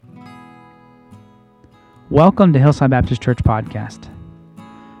Welcome to Hillside Baptist Church Podcast.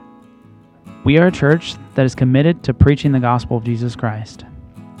 We are a church that is committed to preaching the gospel of Jesus Christ.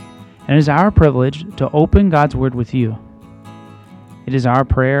 And it is our privilege to open God's Word with you. It is our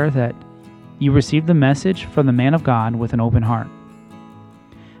prayer that you receive the message from the man of God with an open heart.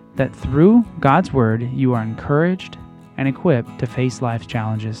 That through God's Word, you are encouraged and equipped to face life's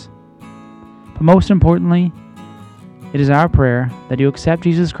challenges. But most importantly, it is our prayer that you accept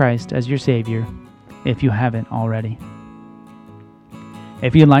Jesus Christ as your Savior if you haven't already.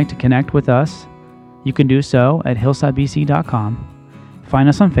 If you'd like to connect with us, you can do so at hillsidebc.com, find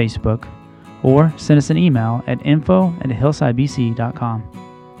us on Facebook, or send us an email at info@hillsidebc.com.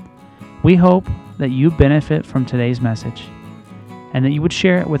 We hope that you benefit from today's message and that you would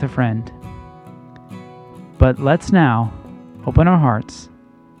share it with a friend. But let's now open our hearts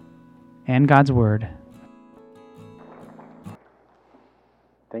and God's Word.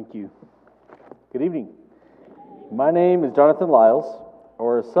 Thank you. Good evening. My name is Jonathan Liles,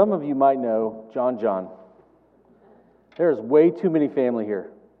 or as some of you might know, John. There's way too many family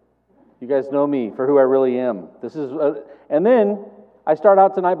here. You guys know me for who I really am. And then I start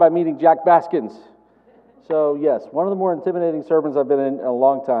out tonight by meeting Jack Baskins. So yes, one of the more intimidating sermons I've been in a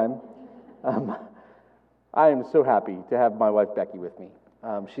long time. I am so happy to have my wife Becky with me.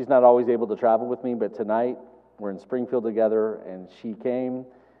 She's not always able to travel with me, but tonight we're in Springfield together, and she came.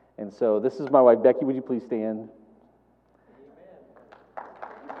 And so this is my wife, Becky. Would you please stand? Amen.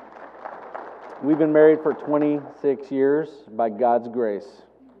 We've been married for 26 years by God's grace,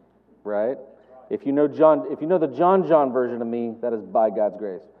 right? If you know the John version of me, that is by God's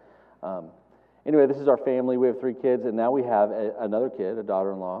grace. Anyway, this is our family. We have 3 kids, and now we have another kid, a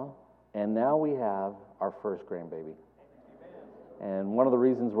daughter-in-law, and now we have our first grandbaby. And one of the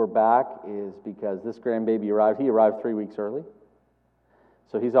reasons we're back is because this grandbaby arrived. He arrived 3 weeks early.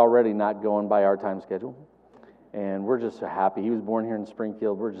 So he's already not going by our time schedule. And we're just so happy. He was born here in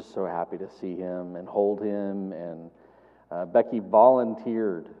Springfield. We're just so happy to see him and hold him. And Becky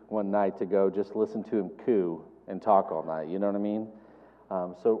volunteered one night to go just listen to him coo and talk all night. You know what I mean?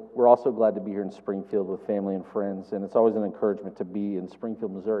 So we're also glad to be here in Springfield with family and friends. And it's always an encouragement to be in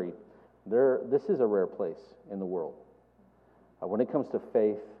Springfield, Missouri. This is a rare place in the world. When it comes to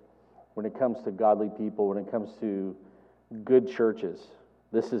faith, when it comes to godly people, when it comes to good churches,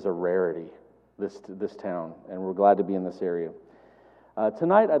 this is a rarity, this town, and we're glad to be in this area.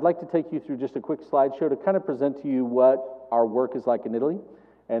 Tonight, I'd like to take you through just a quick slideshow to kind of present to you what our work is like in Italy,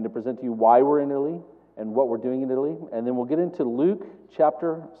 and to present to you why we're in Italy and what we're doing in Italy. And then we'll get into Luke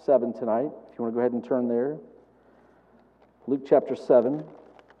chapter 7 tonight, if you want to go ahead and turn there. Luke chapter 7.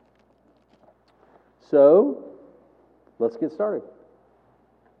 So, let's get started.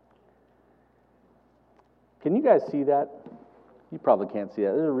 Can you guys see that? You probably can't see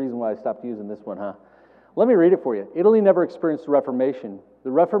that. There's a reason why I stopped using this one, huh? Let me read it for you. Italy never experienced the Reformation.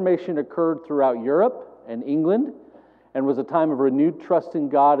 The Reformation occurred throughout Europe and England and was a time of renewed trust in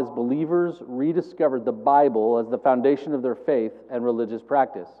God as believers rediscovered the Bible as the foundation of their faith and religious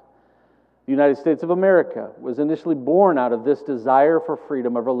practice. The United States of America was initially born out of this desire for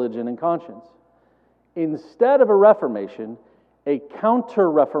freedom of religion and conscience. Instead of a Reformation, a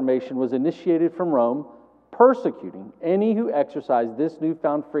counter-Reformation was initiated from Rome, persecuting any who exercised this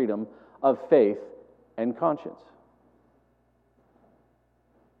newfound freedom of faith and conscience.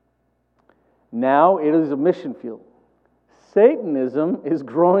 Now it is a mission field. Satanism is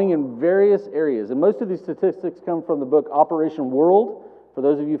growing in various areas, and most of these statistics come from the book Operation World. For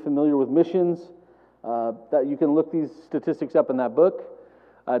those of you familiar with missions, that you can look these statistics up in that book.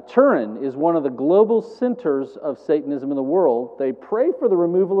 Turin is one of the global centers of Satanism in the world. They pray for the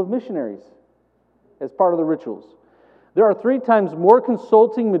removal of missionaries as part of the rituals. There are 3 times more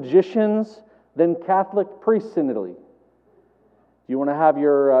consulting magicians than Catholic priests in Italy. Do you want to have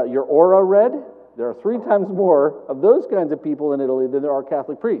your aura read? There are 3 times more of those kinds of people in Italy than there are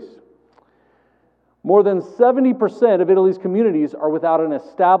Catholic priests. More than 70% of Italy's communities are without an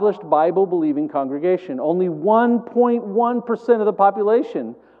established Bible-believing congregation. Only 1.1% of the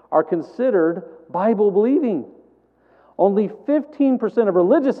population are considered Bible-believing. Only 15% of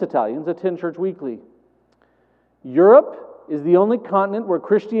religious Italians attend church weekly. Europe is the only continent where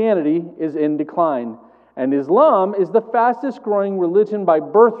Christianity is in decline, and Islam is the fastest-growing religion by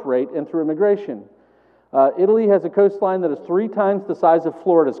birth rate and through immigration. Italy has a coastline that is 3 times the size of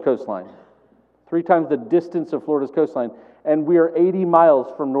Florida's coastline. 3 times the distance of Florida's coastline, and we are 80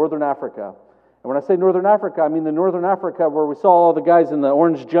 miles from northern Africa. And when I say northern Africa, I mean the northern Africa where we saw all the guys in the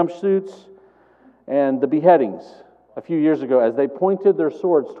orange jumpsuits and the beheadings a few years ago as they pointed their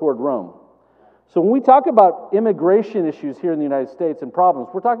swords toward Rome. So when we talk about immigration issues here in the United States and problems,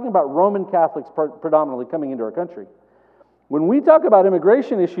 we're talking about Roman Catholics predominantly coming into our country. When we talk about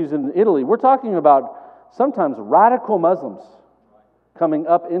immigration issues in Italy, we're talking about sometimes radical Muslims coming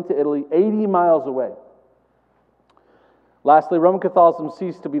up into Italy 80 miles away. Lastly, Roman Catholicism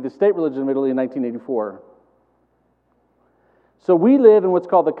ceased to be the state religion of Italy in 1984. So we live in what's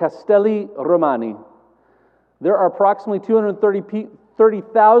called the Castelli Romani. There are approximately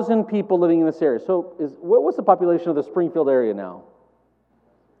 230,000 people living in this area. So what's the population of the Springfield area now?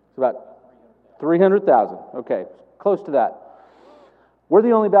 It's about 300,000. Okay, close to that. We're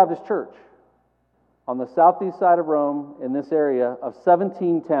the only Baptist church on the southeast side of Rome in this area of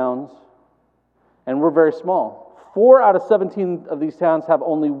 17 towns, and we're very small. 4 out of 17 of these towns have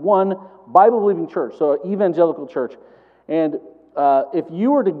only one Bible-believing church, so an evangelical church. And if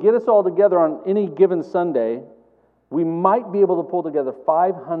you were to get us all together on any given Sunday, we might be able to pull together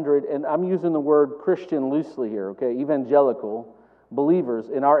 500, and I'm using the word Christian loosely here, okay, evangelical believers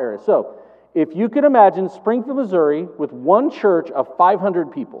in our area. So, if you can imagine Springfield, Missouri, with one church of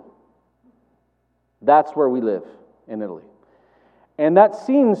 500 people, that's where we live in Italy. And that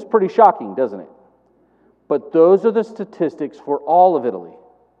seems pretty shocking, doesn't it? But those are the statistics for all of Italy.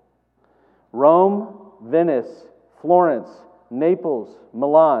 Rome, Venice, Florence, Naples,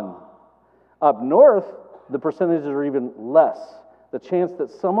 Milan. Up north, the percentages are even less. The chance that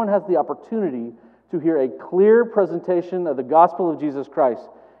someone has the opportunity to hear a clear presentation of the gospel of Jesus Christ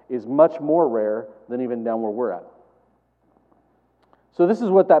is much more rare than even down where we're at. So this is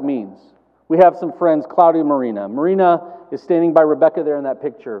what that means. We have some friends, Claudia and Marina. Marina is standing by Rebecca there in that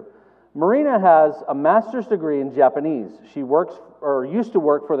picture. Marina has a master's degree in Japanese. She works, or used to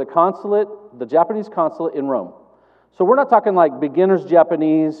work, for the consulate, the Japanese consulate in Rome. So we're not talking like beginner's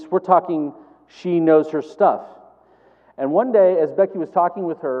Japanese. We're talking she knows her stuff. And one day, as Becky was talking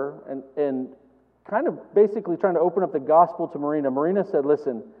with her and kind of basically trying to open up the gospel to Marina, Marina said,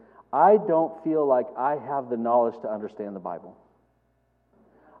 listen, I don't feel like I have the knowledge to understand the Bible.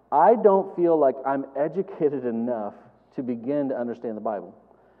 I don't feel like I'm educated enough to begin to understand the Bible.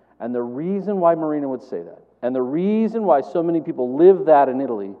 And the reason why Marina would say that, and the reason why so many people live that in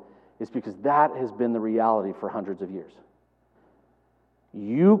Italy, is because that has been the reality for hundreds of years.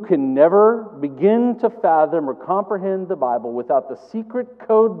 You can never begin to fathom or comprehend the Bible without the secret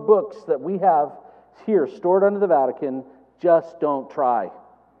code books that we have here stored under the Vatican. Just don't try.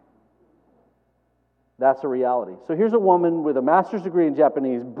 That's a reality. So here's a woman with a master's degree in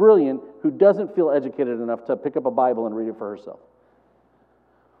Japanese, brilliant, who doesn't feel educated enough to pick up a Bible and read it for herself.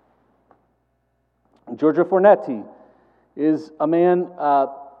 Giorgio Fornetti is a man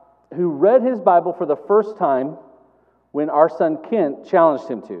who read his Bible for the first time when our son Kent challenged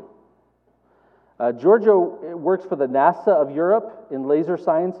him to. Giorgio works for the NASA of Europe in laser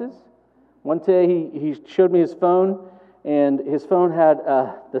sciences. One day he showed me his phone, and his phone had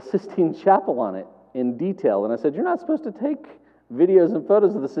the Sistine Chapel on it in detail. And I said, you're not supposed to take videos and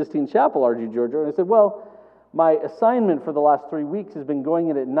photos of the Sistine Chapel, are you, Giorgio? And I said, well, my assignment for the last 3 weeks has been going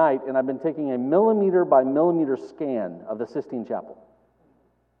in at night, and I've been taking a millimeter by millimeter scan of the Sistine Chapel.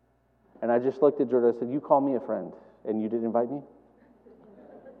 And I just looked at Giorgio and I said, you call me a friend, and you didn't invite me?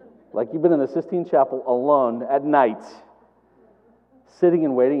 Like, you've been in the Sistine Chapel alone at night, sitting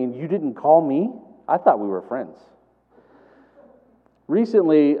and waiting, and you didn't call me? I thought we were friends.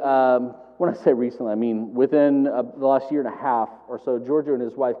 Recently, when I say recently, I mean within the last year and a half or so, Giorgio and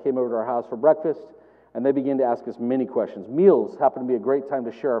his wife came over to our house for breakfast, and they began to ask us many questions. Meals happen to be a great time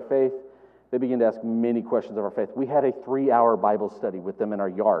to share our faith. They began to ask many questions of our faith. We had a 3-hour Bible study with them in our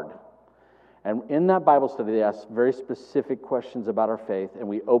yard. And in that Bible study, they asked very specific questions about our faith, and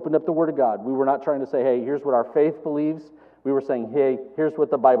we opened up the Word of God. We were not trying to say, hey, here's what our faith believes. We were saying, hey, here's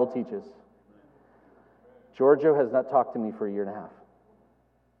what the Bible teaches. Giorgio has not talked to me for a year and a half.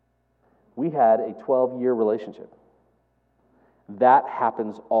 We had a 12-year relationship. That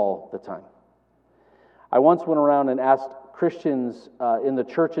happens all the time. I once went around and asked Christians in the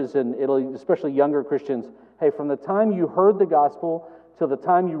churches in Italy, especially younger Christians, hey, from the time you heard the gospel till the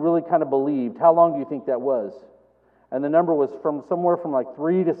time you really kind of believed, how long do you think that was? And the number was from somewhere from like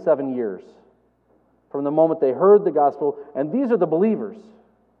 3 to 7 years. From the moment they heard the gospel, and these are the believers.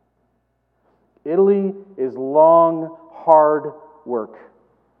 Italy is long, hard work.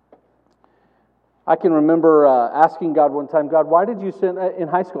 I can remember asking God one time, God, why did you send, in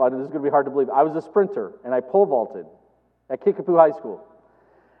high school, this is going to be hard to believe, I was a sprinter, and I pole vaulted at Kickapoo High School.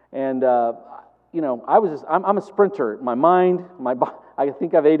 And, I'm a sprinter. My mind, my body, I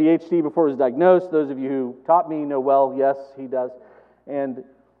think I have ADHD before it was diagnosed. Those of you who taught me know well, yes, he does. And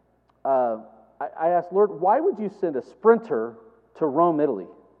I asked, Lord, why would you send a sprinter to Rome, Italy?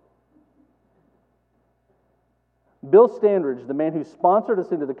 Bill Standridge, the man who sponsored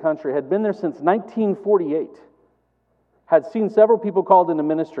us into the country, had been there since 1948, had seen several people called into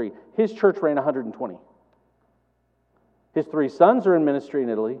ministry. His church ran 120. His 3 sons are in ministry in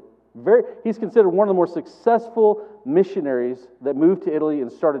Italy. He's considered one of the more successful missionaries that moved to Italy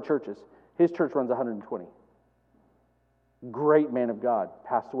and started churches. His church runs 120. Great man of God,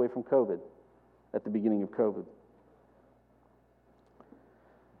 passed away from COVID at the beginning of COVID.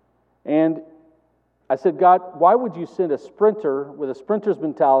 And I said, God, why would you send a sprinter with a sprinter's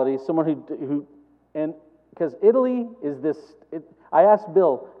mentality, someone who and because Italy is this, I asked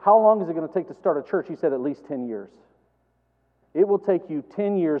Bill, how long is it going to take to start a church? He said at least 10 years. It will take you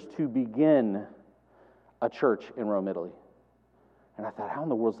 10 years to begin a church in Rome, Italy. And I thought, how in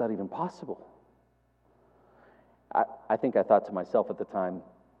the world is that even possible? I think I thought to myself at the time,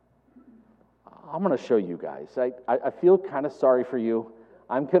 I'm going to show you guys. I feel kind of sorry for you.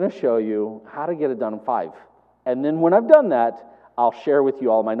 I'm going to show you how to get it done in 5. And then when I've done that, I'll share with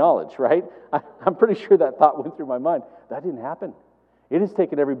you all my knowledge, right? I'm pretty sure that thought went through my mind. That didn't happen. It has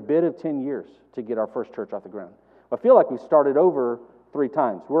taken every bit of 10 years to get our first church off the ground. I feel like we started over 3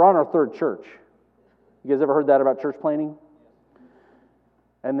 times. We're on our 3rd church. You guys ever heard that about church planning?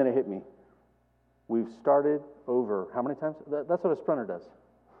 And then it hit me. We've started over how many times? That's what a sprinter does.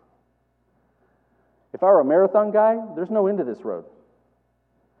 If I were a marathon guy, there's no end to this road.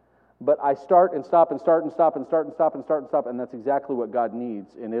 But I start and stop and start and stop and start and stop and start and stop, and that's exactly what God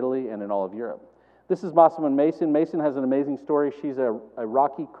needs in Italy and in all of Europe. This is Massimo Mason. Mason has an amazing story. She's a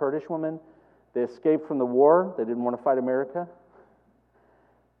Iraqi Kurdish woman. They escaped from the war. They didn't want to fight America.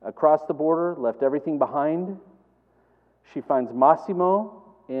 Across the border, left everything behind. She finds Massimo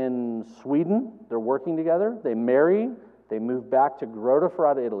in Sweden. They're working together. They marry. They move back to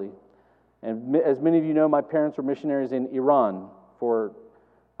Grottaferrata, Italy. And as many of you know, my parents were missionaries in Iran for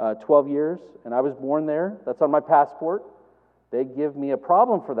 12 years, and I was born there. That's on my passport. They give me a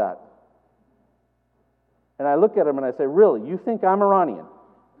problem for that. And I look at them and I say, really, you think I'm Iranian?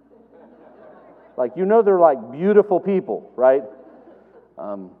 Like, you know they're like beautiful people, right?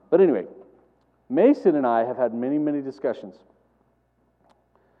 But anyway, Mason and I have had many, many discussions.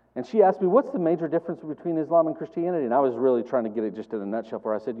 And she asked me, what's the major difference between Islam and Christianity? And I was really trying to get it just in a nutshell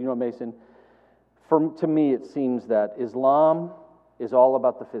for her. I said, you know, Mason, to me it seems that Islam is all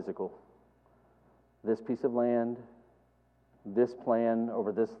about the physical. This piece of land, this plan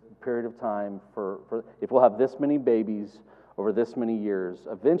over this period of time, for if we'll have this many babies over this many years,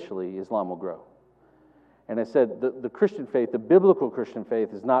 eventually Islam will grow. And I said, the Christian faith, the biblical Christian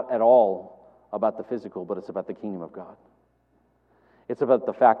faith, is not at all about the physical, but it's about the kingdom of God. It's about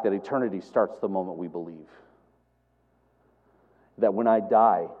the fact that eternity starts the moment we believe. That when I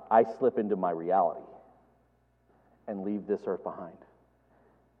die, I slip into my reality and leave this earth behind.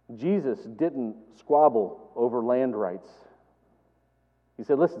 Jesus didn't squabble over land rights. He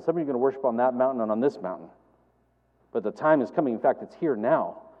said, listen, some of you are going to worship on that mountain and on this mountain. But the time is coming, in fact, it's here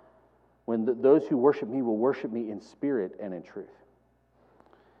now, when those who worship me will worship me in spirit and in truth.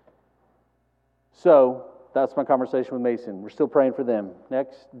 So, that's my conversation with Mason. We're still praying for them.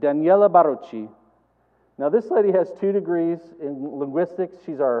 Next, Daniela Barocci. Now, this lady has 2 degrees in linguistics.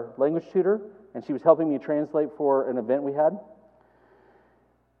 She's our language tutor, and she was helping me translate for an event we had.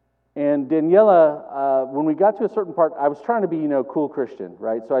 And Daniela, when we got to a certain part, I was trying to be, cool Christian,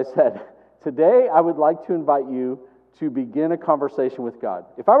 right? So I said, today I would like to invite you to begin a conversation with God.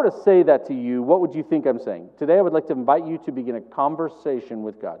 If I were to say that to you, what would you think I'm saying? Today I would like to invite you to begin a conversation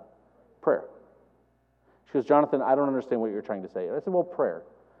with God. Prayer. She goes, Jonathan, I don't understand what you're trying to say. And I said, well, prayer.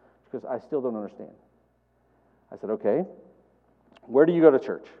 She goes, I still don't understand. I said, okay. Where do you go to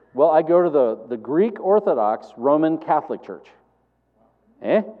church? Well, I go to the Greek Orthodox Roman Catholic Church.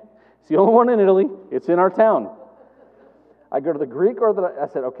 It's the only one in Italy. It's in our town. I go to the Greek Orthodox. I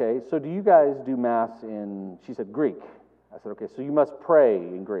said, okay, so do you guys do Mass in, she said, Greek. I said, okay, so you must pray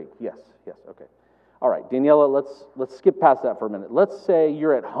in Greek. Yes, okay. All right, Daniela, let's skip past that for a minute. Let's say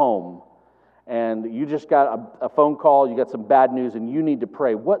you're at home and you just got a phone call, you got some bad news, and you need to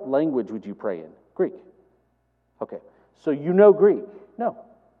pray. What language would you pray in? Greek. Okay, so you know Greek? No.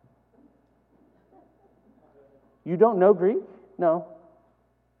 You don't know Greek? No.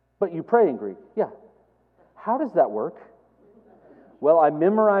 But you pray in Greek? Yeah. How does that work? Well, I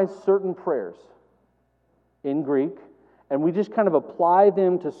memorized certain prayers in Greek, and we just kind of apply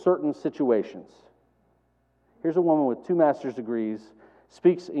them to certain situations. Here's a woman with 2 master's degrees,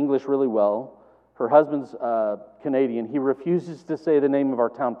 speaks English really well. Her husband's Canadian. He refuses to say the name of our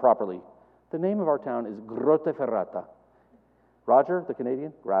town properly. The name of our town is Grottaferrata. Roger, the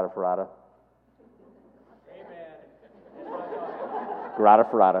Canadian? Grottaferrata. Amen.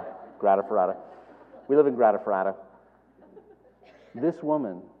 Grottaferrata. We live in Grottaferrata. This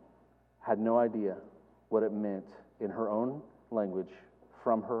woman had no idea what it meant in her own language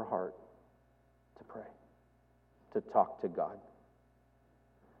from her heart to pray, to talk to God.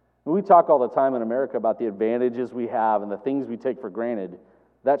 We talk all the time in America about the advantages we have and the things we take for granted.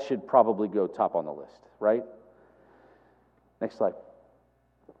 That should probably go top on the list, right? Next slide.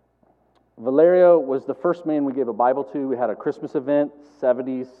 Valerio was the first man we gave a Bible to. We had a Christmas event.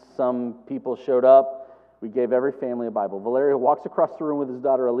 70-some people showed up. We gave every family a Bible. Valerio walks across the room with his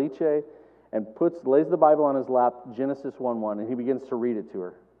daughter Alice and lays the Bible on his lap, Genesis 1:1, and he begins to read it to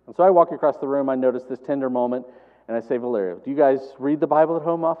her. And so I walk across the room. I notice this tender moment, and I say, Valerio, do you guys read the Bible at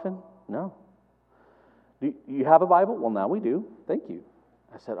home often? No. Do you have a Bible? Well, now we do. Thank you.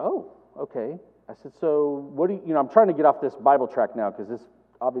 I said, oh, okay. I said, so what do you I'm trying to get off this Bible track now because this,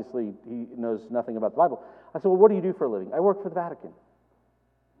 obviously, he knows nothing about the Bible. I said, well, what do you do for a living? I work for the Vatican.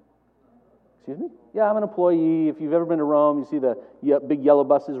 Excuse me? Yeah, I'm an employee. If you've ever been to Rome, you see the big yellow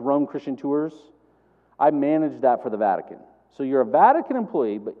buses, Rome Christian Tours. I manage that for the Vatican. So you're a Vatican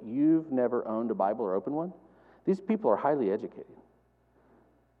employee, but you've never owned a Bible or opened one? These people are highly educated.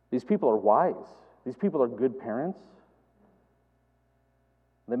 These people are wise. These people are good parents.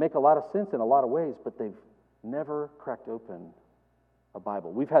 They make a lot of sense in a lot of ways, but they've never cracked open a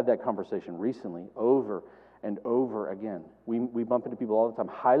Bible. We've had that conversation recently over and over again. We bump into people all the time,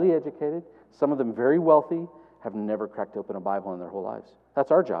 highly educated, some of them very wealthy, have never cracked open a Bible in their whole lives.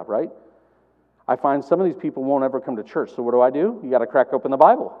 That's our job, right? I find some of these people won't ever come to church, so what do? You got to crack open the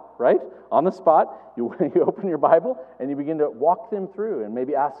Bible, right? On the spot, you open your Bible and you begin to walk them through and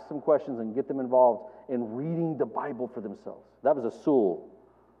maybe ask some questions and get them involved in reading the Bible for themselves. That was a Sewell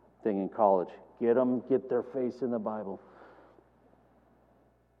thing in college. Get their face in the Bible.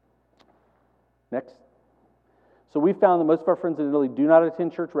 Next. So we found that most of our friends in Italy do not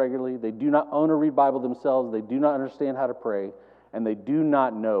attend church regularly. They do not own or read Bible themselves. They do not understand how to pray. And they do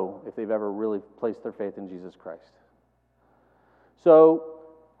not know if they've ever really placed their faith in Jesus Christ. So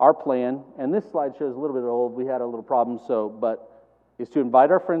our plan, and this slide shows a little bit old. We had a little problem, but is to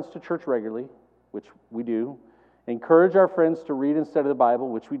invite our friends to church regularly, which we do. Encourage our friends to read and study the Bible,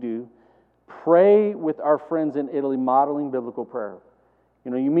 which we do. Pray with our friends in Italy, modeling biblical prayer.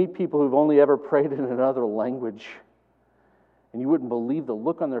 You meet people who've only ever prayed in another language, and you wouldn't believe the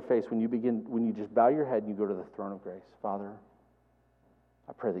look on their face when you just bow your head and you go to the throne of grace. Father,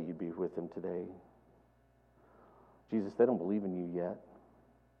 I pray that you'd be with them today. Jesus, they don't believe in you yet,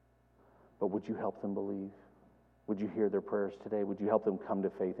 but would you help them believe? Would you hear their prayers today? Would you help them come to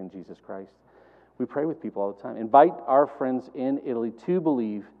faith in Jesus Christ? We pray with people all the time. Invite our friends in Italy to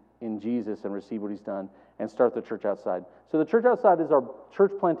believe in Jesus and receive what he's done and start the church outside. So the church outside is our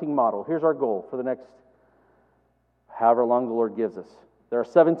church planting model. Here's our goal for the next however long the Lord gives us. There are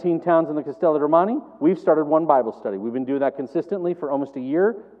 17 towns in the Castello Romani. We've started one Bible study. We've been doing that consistently for almost a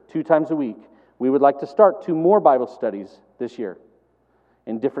year, 2 times a week. We would like to start 2 more Bible studies this year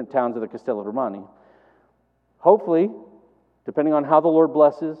in different towns of the Castello Romani. Hopefully, depending on how the Lord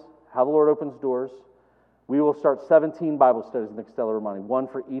blesses, how the Lord opens doors, we will start 17 Bible studies in the Castello Romani, 1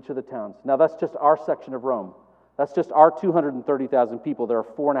 for each of the towns. Now, that's just our section of Rome. That's just our 230,000 people. There are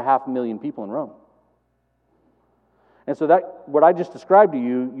 4.5 million people in Rome. And so that, what I just described to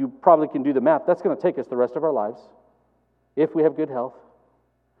you, you probably can do the math. That's going to take us the rest of our lives, if we have good health,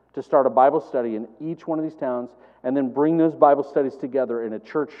 to start a Bible study in each one of these towns and then bring those Bible studies together in a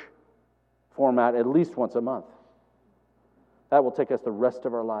church format at least once a month. That will take us the rest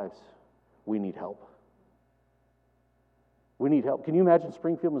of our lives. We need help. We need help. Can you imagine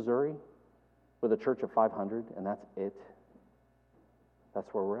Springfield, Missouri, with a church of 500, and that's it?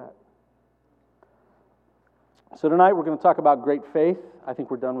 That's where we're at. So tonight we're going to talk about great faith. I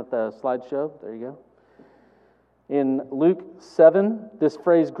think we're done with the slideshow. There you go. In Luke 7, this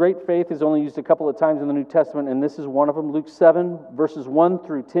phrase, great faith, is only used a couple of times in the New Testament, and this is one of them. Luke 7, verses 1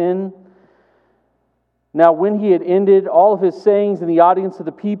 through 10. Now when he had ended all of his sayings in the audience of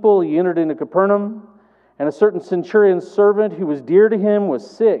the people, he entered into Capernaum, and a certain centurion's servant who was dear to him was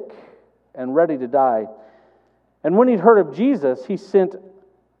sick and ready to die. And when he'd heard of Jesus, he sent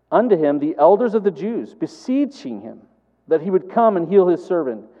unto him the elders of the Jews, beseeching him that he would come and heal his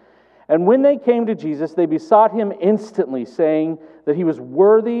servant. And when they came to Jesus, they besought him instantly, saying that he was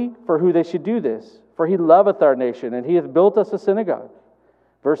worthy for who they should do this. For he loveth our nation, and he hath built us a synagogue.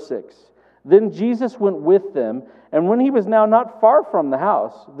 Verse 6. Then Jesus went with them, and when he was now not far from the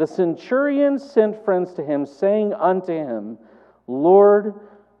house, the centurion sent friends to him, saying unto him, Lord,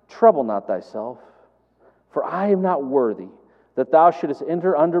 trouble not thyself, for I am not worthy that thou shouldest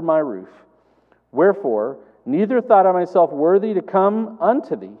enter under my roof. Wherefore, neither thought I myself worthy to come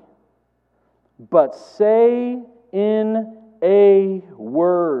unto thee, but say in a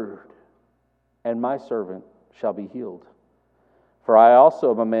word, and my servant shall be healed. For I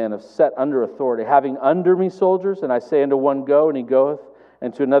also am a man of set under authority, having under me soldiers, and I say unto one, Go, and he goeth,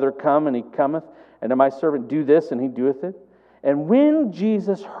 and to another, Come, and he cometh, and to my servant, Do this, and he doeth it. And when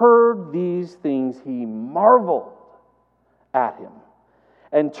Jesus heard these things, he marveled at him,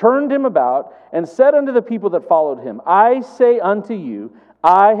 and turned him about, and said unto the people that followed him, I say unto you,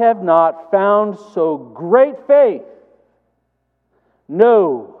 I have not found so great faith,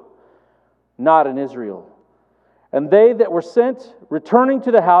 no, not in Israel. And they that were sent, returning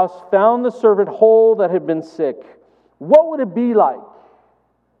to the house, found the servant whole that had been sick. What would it be like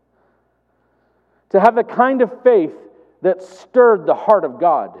to have the kind of faith that stirred the heart of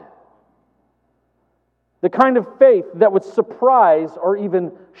God? The kind of faith that would surprise or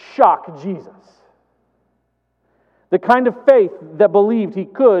even shock Jesus. The kind of faith that believed he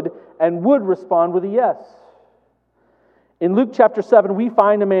could and would respond with a yes. In Luke chapter 7, we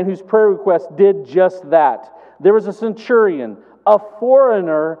find a man whose prayer request did just that. There was a centurion, a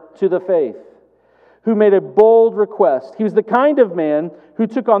foreigner to the faith, who made a bold request. He was the kind of man who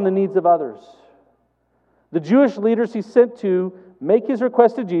took on the needs of others. The Jewish leaders he sent to make his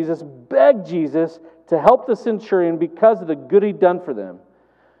request to Jesus, begged Jesus to help the centurion because of the good he'd done for them.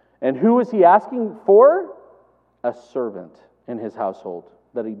 And who was he asking for? A servant in his household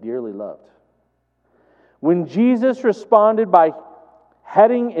that he dearly loved. When Jesus responded by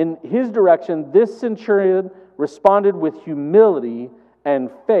heading in his direction, this centurion responded with humility and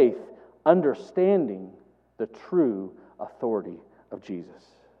faith, understanding the true authority of Jesus.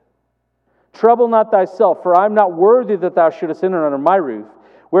 Trouble not thyself, for I am not worthy that thou shouldest enter under my roof.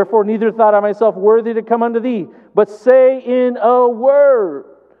 Wherefore neither thought I myself worthy to come unto thee, but say in a word,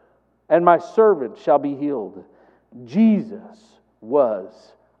 and my servant shall be healed. Jesus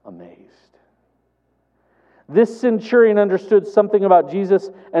was amazed. This centurion understood something about Jesus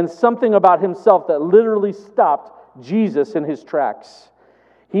and something about himself that literally stopped Jesus in his tracks.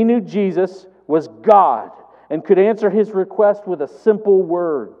 He knew Jesus was God and could answer his request with a simple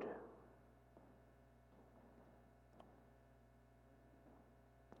word.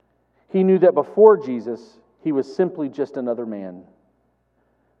 He knew that before Jesus, he was simply just another man.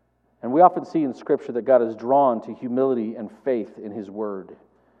 And we often see in Scripture that God is drawn to humility and faith in his word.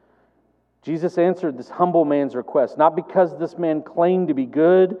 Jesus answered this humble man's request, not because this man claimed to be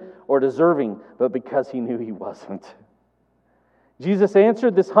good or deserving, but because he knew he wasn't. Jesus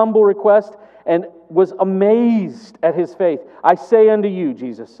answered this humble request and was amazed at his faith. I say unto you,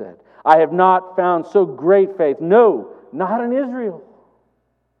 Jesus said, I have not found so great faith. No, not in Israel.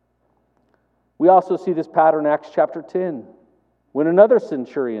 We also see this pattern in Acts chapter 10, when another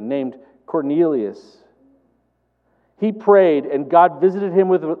centurion named Cornelius, he prayed, and God visited him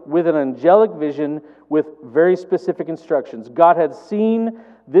with an angelic vision with very specific instructions. God had seen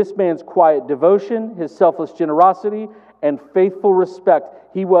this man's quiet devotion, his selfless generosity, and faithful respect.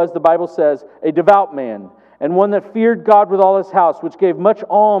 He was, the Bible says, a devout man, and one that feared God with all his house, which gave much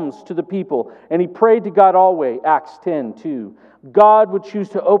alms to the people. And he prayed to God always, Acts 10:2. God would choose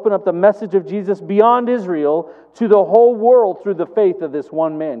to open up the message of Jesus beyond Israel to the whole world through the faith of this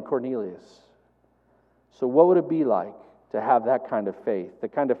one man, Cornelius. So what would it be like to have that kind of faith? The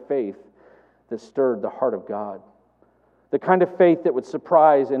kind of faith that stirred the heart of God. The kind of faith that would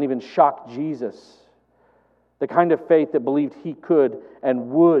surprise and even shock Jesus. The kind of faith that believed he could and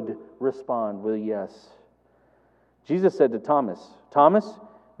would respond with a yes. Jesus said to Thomas, Thomas,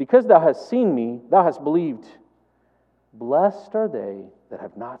 because thou hast seen me, thou hast believed. Blessed are they that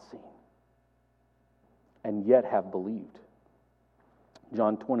have not seen and yet have believed.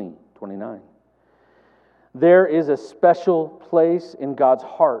 John 20:29. There is a special place in God's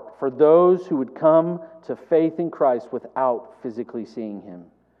heart for those who would come to faith in Christ without physically seeing him.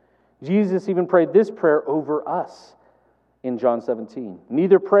 Jesus even prayed this prayer over us in John 17.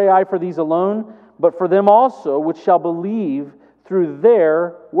 Neither pray I for these alone, but for them also which shall believe through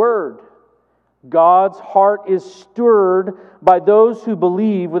their word. God's heart is stirred by those who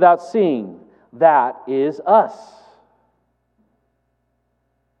believe without seeing. That is us.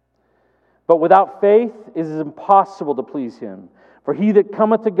 But without faith it is impossible to please him. For he that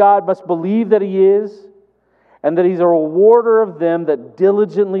cometh to God must believe that he is, and that he's a rewarder of them that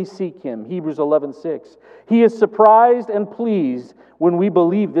diligently seek him. Hebrews 11:6. He is surprised and pleased when we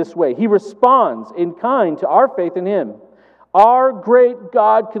believe this way. He responds in kind to our faith in him. Our great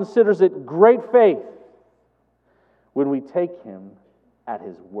God considers it great faith when we take him at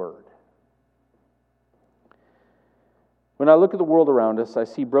his word. When I look at the world around us, I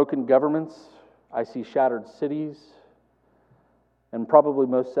see broken governments, I see shattered cities, and probably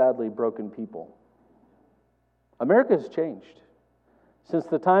most sadly, broken people. America has changed. Since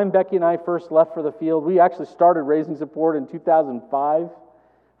the time Becky and I first left for the field, we actually started raising support in 2005.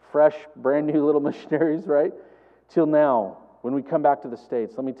 Fresh, brand new little missionaries, right? Till now, when we come back to the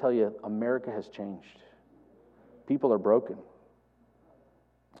States, let me tell you, America has changed. People are broken.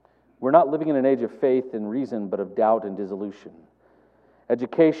 We're not living in an age of faith and reason, but of doubt and dissolution.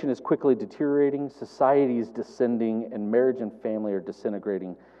 Education is quickly deteriorating, society is descending, and marriage and family are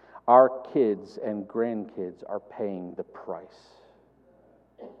disintegrating. Our kids and grandkids are paying the price.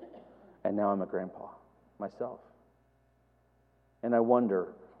 And now I'm a grandpa myself. And I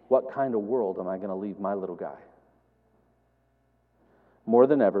wonder, what kind of world am I going to leave my little guy? More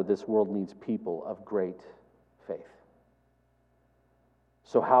than ever, this world needs people of great faith.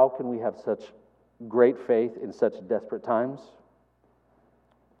 So how can we have such great faith in such desperate times?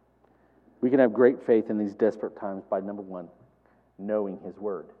 We can have great faith in these desperate times by, number one, knowing His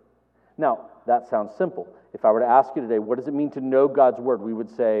Word. Now, that sounds simple. If I were to ask you today, what does it mean to know God's Word? We would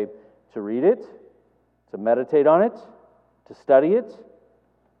say to read it, to meditate on it, to study it,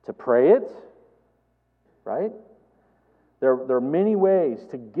 to pray it, right? There are many ways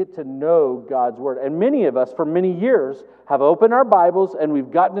to get to know God's Word. And many of us, for many years, have opened our Bibles and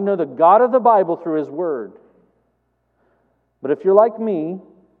we've gotten to know the God of the Bible through His Word. But if you're like me,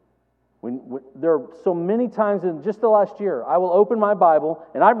 there are so many times in just the last year, I will open my Bible,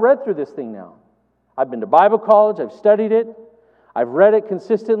 and I've read through this thing now. I've been to Bible college, I've studied it, I've read it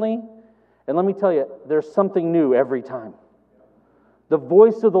consistently, and let me tell you, there's something new every time. The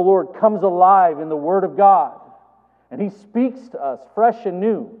voice of the Lord comes alive in the Word of God, and He speaks to us fresh and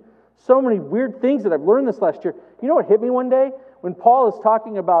new. So many weird things that I've learned this last year. You know what hit me one day? When Paul is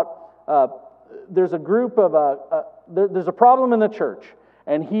talking about, there's a group of, there's a problem in the church.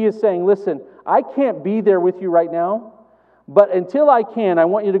 And he is saying, listen, I can't be there with you right now, but until I can, I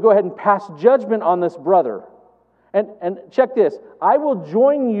want you to go ahead and pass judgment on this brother. And check this, I will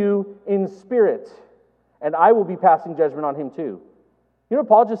join you in spirit, and I will be passing judgment on him too. You know what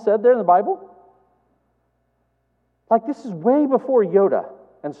Paul just said there in the Bible? Like, this is way before Yoda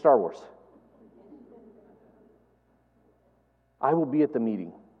and Star Wars. I will be at the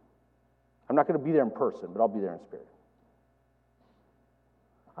meeting. I'm not going to be there in person, but I'll be there in spirit.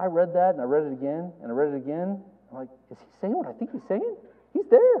 I read that, and I read it again, and I read it again. I'm like, is he saying what I think he's saying? He's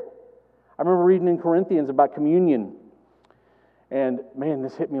there. I remember reading in Corinthians about communion. And man,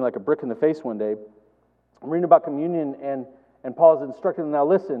 this hit me like a brick in the face one day. I'm reading about communion, and Paul is instructing them, now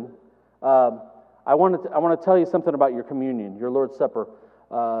listen, I want to tell you something about your communion, your Lord's Supper.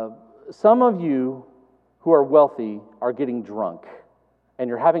 Some of you who are wealthy are getting drunk, and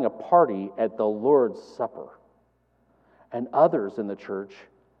you're having a party at the Lord's Supper. And others in the church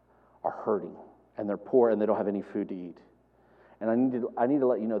are hurting, and they're poor, and they don't have any food to eat. And I need to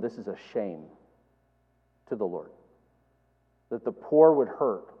let you know this is a shame to the Lord. That the poor would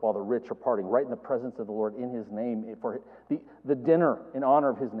hurt while the rich are partying right in the presence of the Lord in His name for the dinner in honor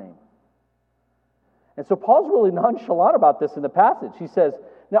of His name. And so Paul's really nonchalant about this in the passage. He says,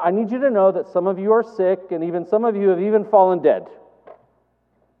 now I need you to know that some of you are sick, and even some of you have even fallen dead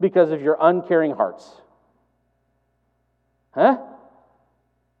because of your uncaring hearts. Huh?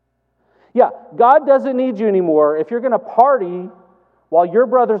 Yeah, God doesn't need you anymore if you're going to party while your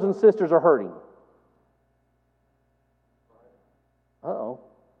brothers and sisters are hurting. Uh-oh.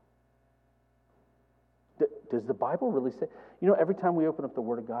 Does the Bible really say? You know, every time we open up the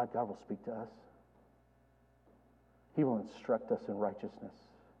Word of God, God will speak to us. He will instruct us in righteousness.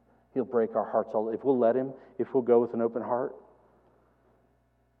 He'll break our hearts all. If we'll let Him, if we'll go with an open heart,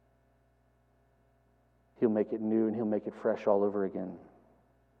 He'll make it new and He'll make it fresh all over again.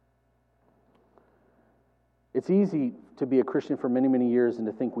 It's easy to be a Christian for many, many years and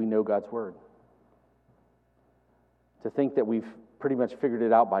to think we know God's Word. To think that we've pretty much figured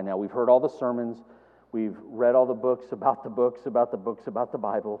it out by now. We've heard all the sermons. We've read all the books about the books, about the books, about the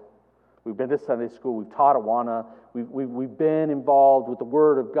Bible. We've been to Sunday school. We've taught Awana. We've been involved with the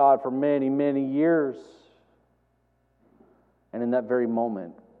Word of God for many, many years. And in that very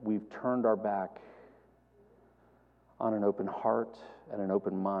moment, we've turned our back on an open heart and an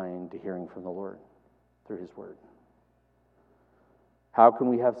open mind to hearing from the Lord through His Word. How can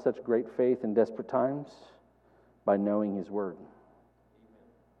we have such great faith in desperate times? By knowing His Word.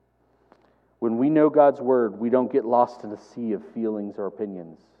 When we know God's Word, we don't get lost in a sea of feelings or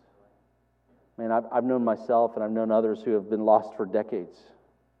opinions. Man, I've known myself and I've known others who have been lost for decades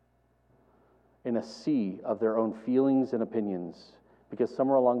in a sea of their own feelings and opinions because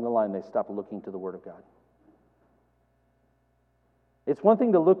somewhere along the line they stopped looking to the Word of God. It's one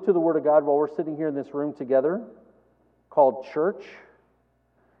thing to look to the Word of God while we're sitting here in this room together, called church.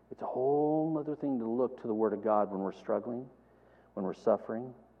 It's a whole other thing to look to the Word of God when we're struggling, when we're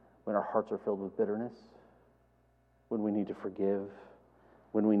suffering, when our hearts are filled with bitterness, when we need to forgive,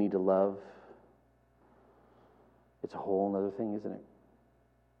 when we need to love. It's a whole other thing, isn't it?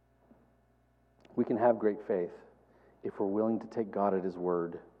 We can have great faith if we're willing to take God at His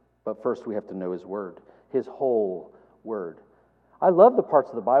word. But first we have to know His word, His whole word. I love the parts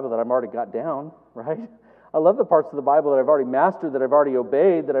of the Bible that I've already got down, right? I love the parts of the Bible that I've already mastered, that I've already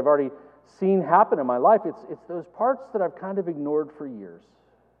obeyed, that I've already seen happen in my life. It's those parts that I've kind of ignored for years.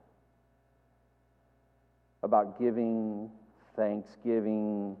 About giving,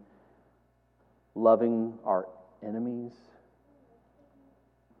 thanksgiving, loving our enemies.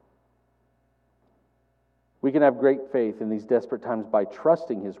 We can have great faith in these desperate times by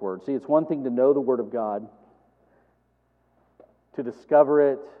trusting His Word. See, it's one thing to know the Word of God, to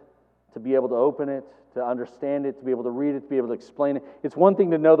discover it, to be able to open it, to understand it, to be able to read it, to be able to explain it. It's one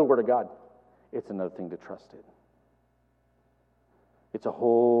thing to know the Word of God. It's another thing to trust it. It's a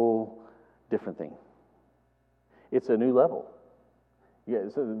whole different thing. It's a new level. Yeah,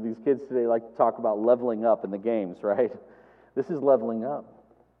 so these kids today like to talk about leveling up in the games, right? This is leveling up.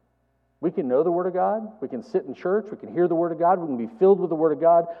 We can know the Word of God. We can sit in church. We can hear the Word of God. We can be filled with the Word of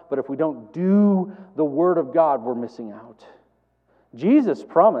God. But if we don't do the Word of God, we're missing out. Jesus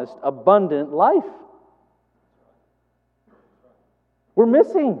promised abundant life. We're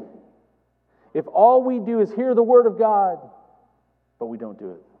missing if all we do is hear the Word of God, but we don't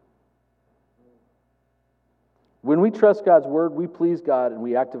do it. When we trust God's Word, we please God and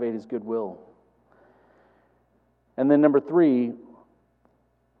we activate His goodwill. And then number 3,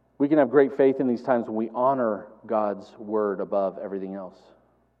 we can have great faith in these times when we honor God's Word above everything else.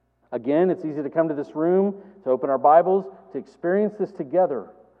 Again, it's easy to come to this room, to open our Bibles, to experience this together.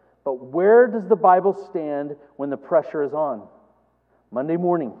 But where does the Bible stand when the pressure is on? Monday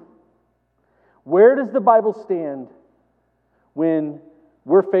morning. Where does the Bible stand when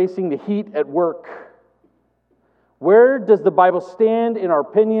we're facing the heat at work? Where does the Bible stand in our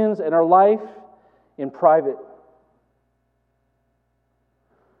opinions and our life in private?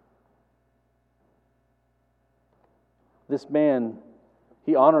 This man,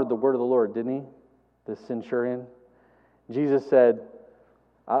 he honored the word of the Lord, didn't he? This centurion. Jesus said,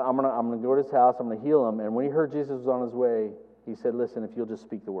 I'm going to go to his house, I'm going to heal him. And when he heard Jesus was on his way, he said, listen, if you'll just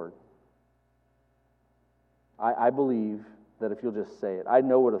speak the word. I believe that if you'll just say it. I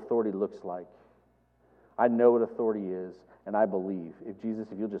know what authority looks like. I know what authority is, and I believe, if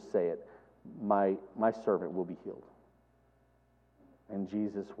you'll just say it, my servant will be healed. And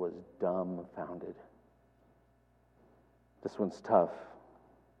Jesus was dumbfounded. This one's tough.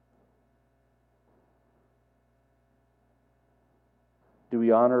 Do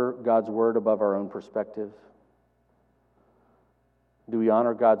we honor God's word above our own perspective? Do we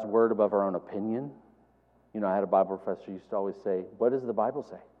honor God's word above our own opinion? You know, I had a Bible professor who used to always say, what does the Bible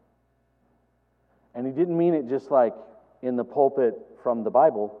say? And he didn't mean it just like in the pulpit from the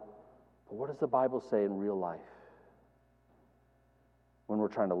Bible, but what does the Bible say in real life when we're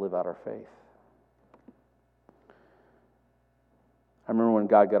trying to live out our faith? I remember when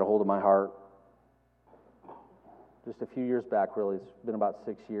God got a hold of my heart, just a few years back, really. It's been about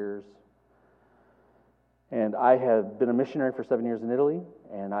 6 years. And I had been a missionary for 7 years in Italy,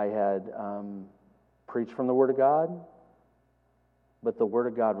 and I had preached from the Word of God, but the Word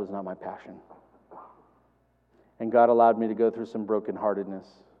of God was not my passion. And God allowed me to go through some brokenheartedness,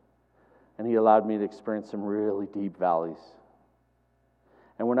 and He allowed me to experience some really deep valleys.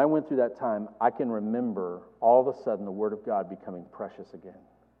 And when I went through that time, I can remember all of a sudden the Word of God becoming precious again.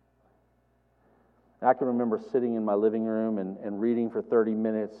 And I can remember sitting in my living room and reading for 30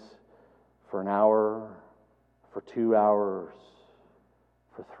 minutes, for an hour, for 2 hours,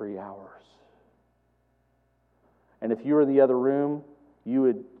 for 3 hours. And if you were in the other room, you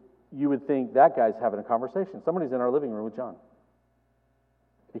would think that guy's having a conversation. Somebody's in our living room with John.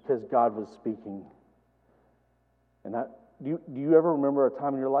 Because God was speaking. And do you ever remember a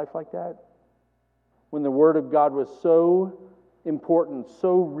time in your life like that? When the Word of God was so important,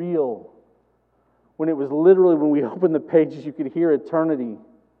 so real. When it was literally, when we opened the pages, you could hear eternity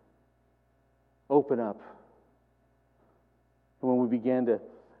open up. And when we began to,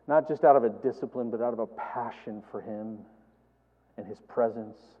 not just out of a discipline, but out of a passion for Him and His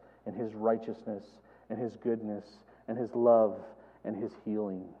presence and His righteousness and His goodness and His love and His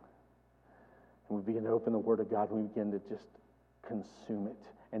healing. And we begin to open the Word of God and we begin to just consume it,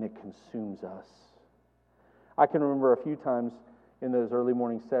 and it consumes us. I can remember a few times in those early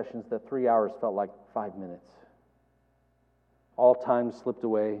morning sessions that 3 hours felt like 5 minutes. All time slipped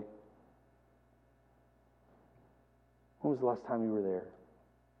away. When was the last time you were there?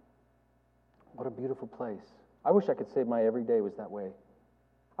 What a beautiful place. I wish I could say my everyday was that way.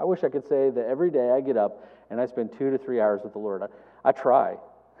 I wish I could say that every day I get up and I spend 2 to 3 hours with the Lord. I try.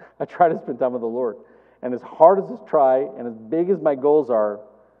 I try to spend time with the Lord. And as hard as I try and as big as my goals are,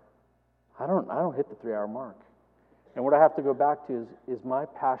 I don't hit the 3-hour mark. And what I have to go back to is my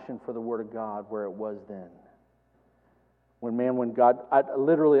passion for the Word of God where it was then. When God,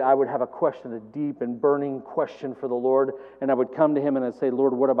 I would have a question, a deep and burning question for the Lord, and I would come to Him and I'd say,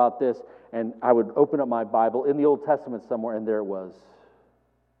 Lord, what about this? And I would open up my Bible in the Old Testament somewhere, and there it was.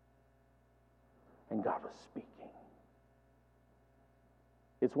 And God was speaking.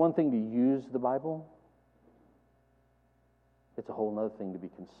 It's one thing to use the Bible. It's a whole other thing to be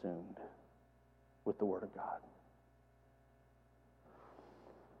consumed with the Word of God.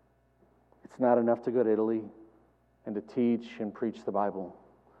 It's not enough to go to Italy and to teach and preach the Bible.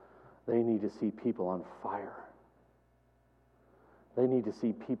 They need to see people on fire. They need to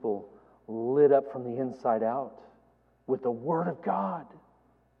see people lit up from the inside out with the Word of God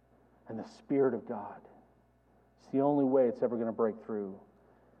and the Spirit of God. It's the only way it's ever going to break through.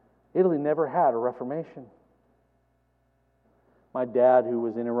 Italy never had a Reformation. My dad, who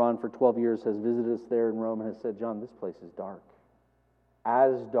was in Iran for 12 years, has visited us there in Rome and has said, John, this place is dark.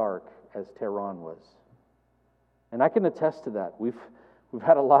 As dark as Tehran was. And I can attest to that. We've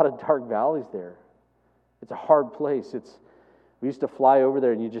had a lot of dark valleys there. It's a hard place. We used to fly over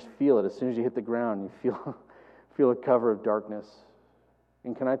there and you just feel it. As soon as you hit the ground, you feel a cover of darkness.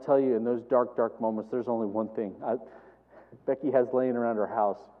 And can I tell you, in those dark, dark moments, there's only one thing. Becky has laying around her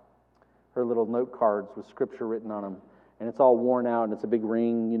house her little note cards with scripture written on them. And it's all worn out, and it's a big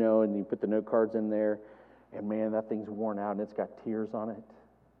ring, and you put the note cards in there. And man, that thing's worn out, and it's got tears on it.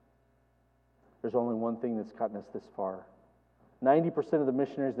 There's only one thing that's gotten us this far. 90% of the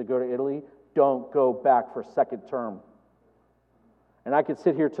missionaries that go to Italy don't go back for second term. And I could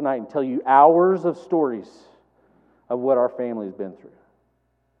sit here tonight and tell you hours of stories of what our family's been through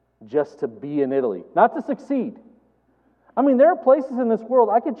just to be in Italy, not to succeed. I mean, there are places in this world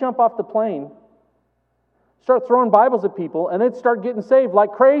I could jump off the plane, start throwing Bibles at people, and they'd start getting saved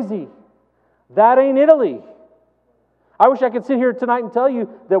like crazy. That ain't Italy. I wish I could sit here tonight and tell you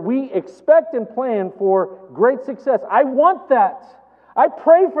that we expect and plan for great success. I want that. I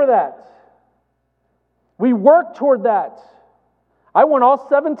pray for that. We work toward that. I want all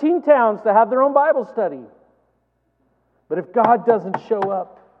 17 towns to have their own Bible study. But if God doesn't show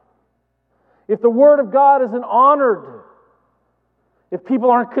up, if the Word of God isn't honored, if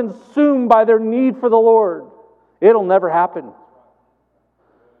people aren't consumed by their need for the Lord, it'll never happen.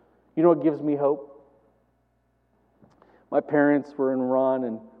 You know what gives me hope? My parents were in Iran,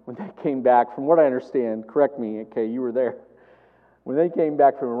 and when they came back, from what I understand, correct me, okay, you were there. When they came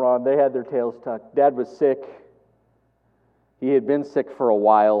back from Iran, they had their tails tucked. Dad was sick. He had been sick for a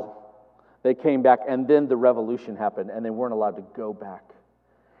while. They came back, and then the revolution happened, and they weren't allowed to go back.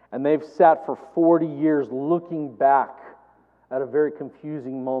 And they've sat for 40 years looking back at a very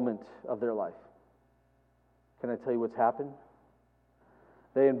confusing moment of their life. Can I tell you what's happened?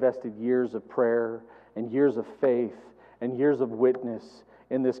 They invested years of prayer and years of faith and years of witness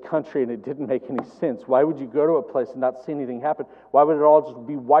in this country, and it didn't make any sense. Why would you go to a place and not see anything happen? Why would it all just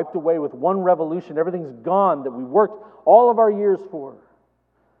be wiped away with one revolution? Everything's gone that we worked all of our years for.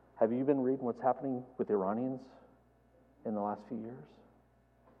 Have you been reading what's happening with the Iranians in the last few years?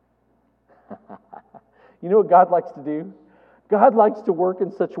 You know what God likes to do? God likes to work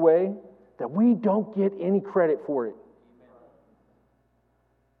in such a way that we don't get any credit for it.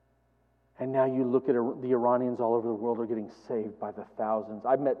 And now you look at the Iranians all over the world are getting saved by the thousands.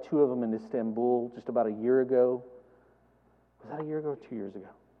 I've met 2 of them in Istanbul just about a year ago. Was that a year ago or 2 years ago?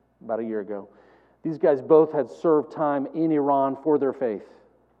 About a year ago. These guys both had served time in Iran for their faith.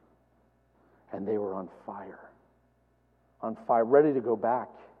 And they were on fire. On fire, ready to go back.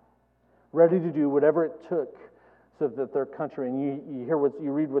 Ready to do whatever it took so that their country, and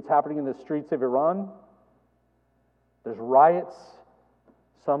you read what's happening in the streets of Iran. There's riots.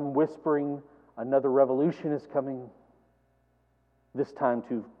 Some whispering another revolution is coming, this time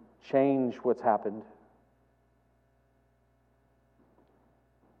to change what's happened.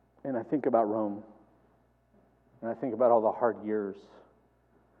 And I think about Rome, and I think about all the hard years,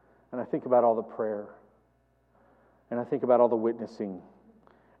 and I think about all the prayer, and I think about all the witnessing,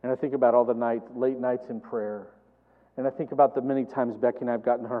 and I think about all the late nights in prayer, and I think about the many times Becky and I have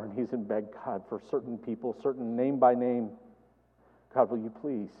gotten on our knees and begged God for certain people, certain name by name. God, will you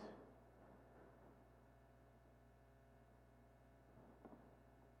please?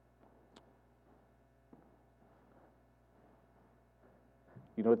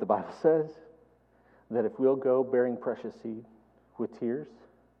 You know what the Bible says? That if we'll go bearing precious seed with tears,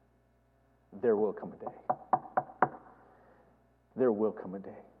 there will come a day. There will come a day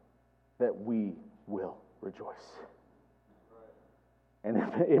that we will rejoice. And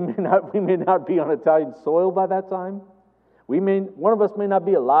we may not be on Italian soil by that time. One of us may not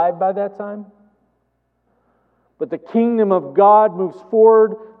be alive by that time. But the kingdom of God moves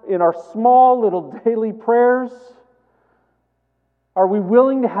forward in our small little daily prayers. Are we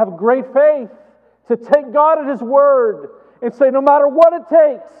willing to have great faith to take God at His word and say, no matter what it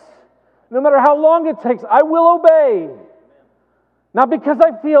takes, no matter how long it takes, I will obey. Not because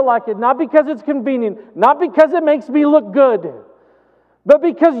I feel like it, not because it's convenient, not because it makes me look good, but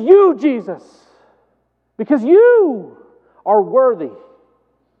because you, Jesus, because you are worthy.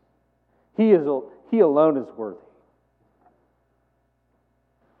 He alone is worthy.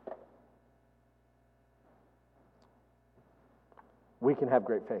 We can have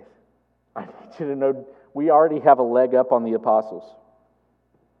great faith. I need you to know we already have a leg up on the apostles.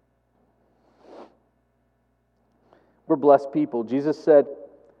 We're blessed people. Jesus said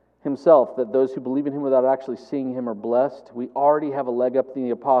Himself that those who believe in Him without actually seeing Him are blessed. We already have a leg up in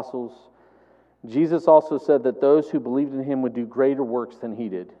the apostles. Jesus also said that those who believed in Him would do greater works than He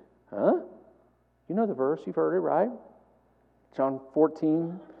did. Huh? You know the verse. You've heard it, right? John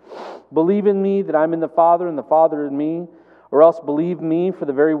 14. Believe in me that I'm in the Father and the Father in me, or else believe me for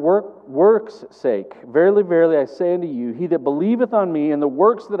the very work's sake. Verily, verily, I say unto you, he that believeth on me, and the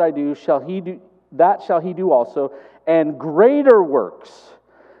works that I do, shall he do also, and greater works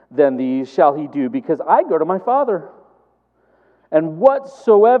than these shall he do, because I go to my Father. And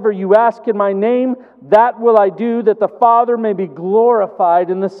whatsoever you ask in my name, that will I do, that the Father may be glorified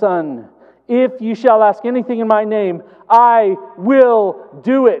in the Son. If you shall ask anything in my name, I will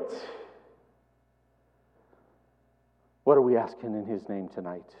do it. What are we asking in His name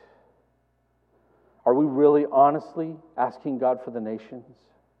tonight? Are we really honestly asking God for the nations?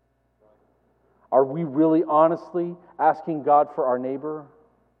 Are we really honestly asking God for our neighbor?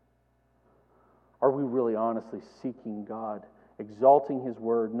 Are we really honestly seeking God, exalting His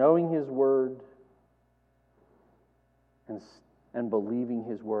Word, knowing His Word, and believing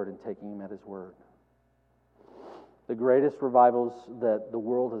His Word and taking Him at His Word? The greatest revivals that the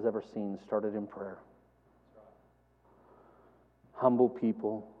world has ever seen started in prayer. Humble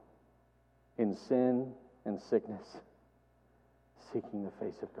people in sin and sickness, seeking the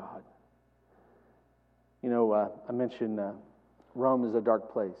face of God. You know, I mentioned Rome is a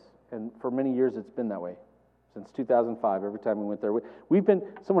dark place, and for many years it's been that way. Since 2005, every time we went there,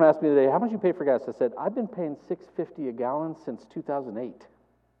 someone asked me today, how much you pay for gas? I said, I've been paying $6.50 a gallon since 2008.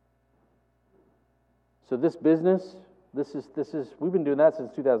 So this business, we've been doing that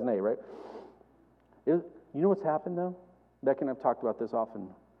since 2008, right? You know what's happened though? Becky and I've talked about this often.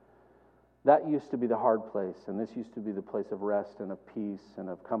 That used to be the hard place, and this used to be the place of rest and of peace and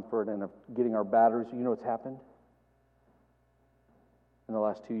of comfort and of getting our batteries. You know what's happened? In the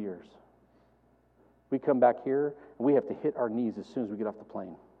last 2 years. We come back here, and we have to hit our knees as soon as we get off the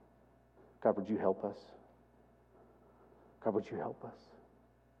plane. God, would you help us? God, would you help us?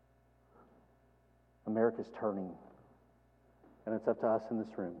 America's turning, and it's up to us in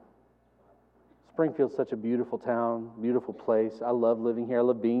this room. Springfield's such a beautiful town, beautiful place. I love living here. I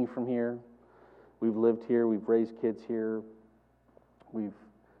love being from here. We've lived here. We've raised kids here. We've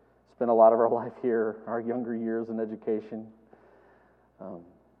spent a lot of our life here, our younger years in education.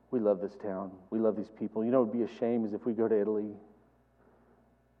 We love this town. We love these people. You know what would be a shame is if we go to Italy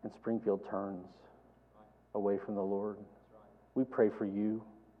and Springfield turns away from the Lord. We pray for you.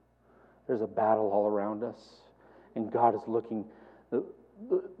 There's a battle all around us, and God is looking. The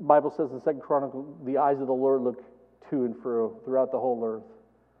Bible says in 2 Chronicles, the eyes of the Lord look to and fro throughout the whole earth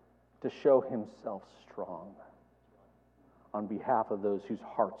to show Himself strong on behalf of those whose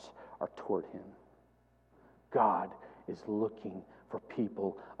hearts are toward Him. God is looking for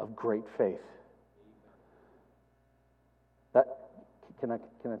people of great faith. Can I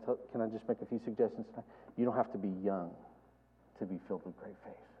just make a few suggestions tonight? You don't have to be young to be filled with great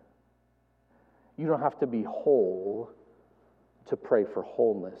faith. You don't have to be whole to pray for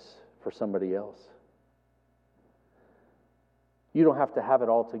wholeness for somebody else. You don't have to have it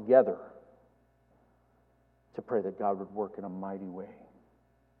all together to pray that God would work in a mighty way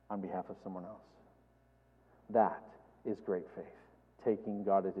on behalf of someone else. That is great faith, taking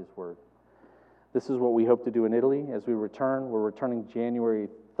God at His word. This is what we hope to do in Italy as we return. We're returning January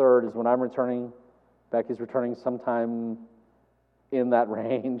 3rd is when I'm returning. Becky's returning sometime in that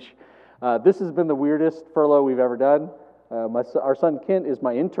range. This has been the weirdest furlough we've ever done. Our son Kent is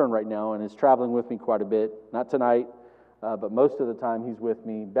my intern right now and is traveling with me quite a bit. Not tonight, but most of the time he's with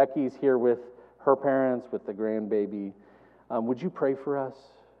me. Becky's here with her parents, with the grandbaby. Would you pray for us?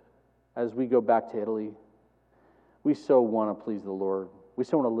 as we go back to Italy, we so want to please the Lord. We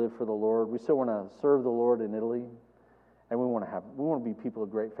so want to live for the Lord. We so want to serve the Lord in Italy. And we want to be people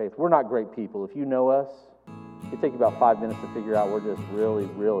of great faith. We're not great people. If you know us, it takes about 5 minutes to figure out we're just really,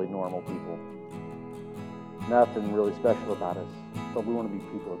 really normal people. Nothing really special about us. But we want to be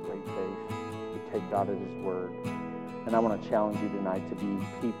people of great faith. We take God at His word. And I want to challenge you tonight to be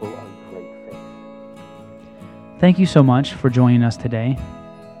people of great faith. Thank you so much for joining us today.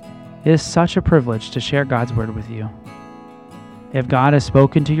 It is such a privilege to share God's word with you. If God has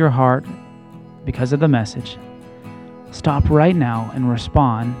spoken to your heart because of the message, stop right now and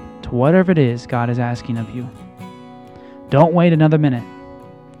respond to whatever it is God is asking of you. Don't wait another minute.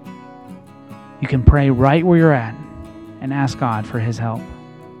 You can pray right where you're at and ask God for His help.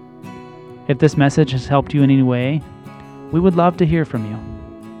 If this message has helped you in any way, we would love to hear from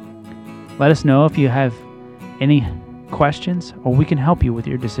you. Let us know if you have any questions or we can help you with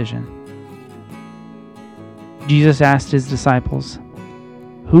your decision. Jesus asked His disciples,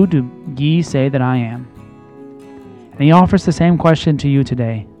 "Who do ye say that I am?" And He offers the same question to you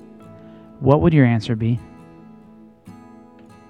today. What would your answer be?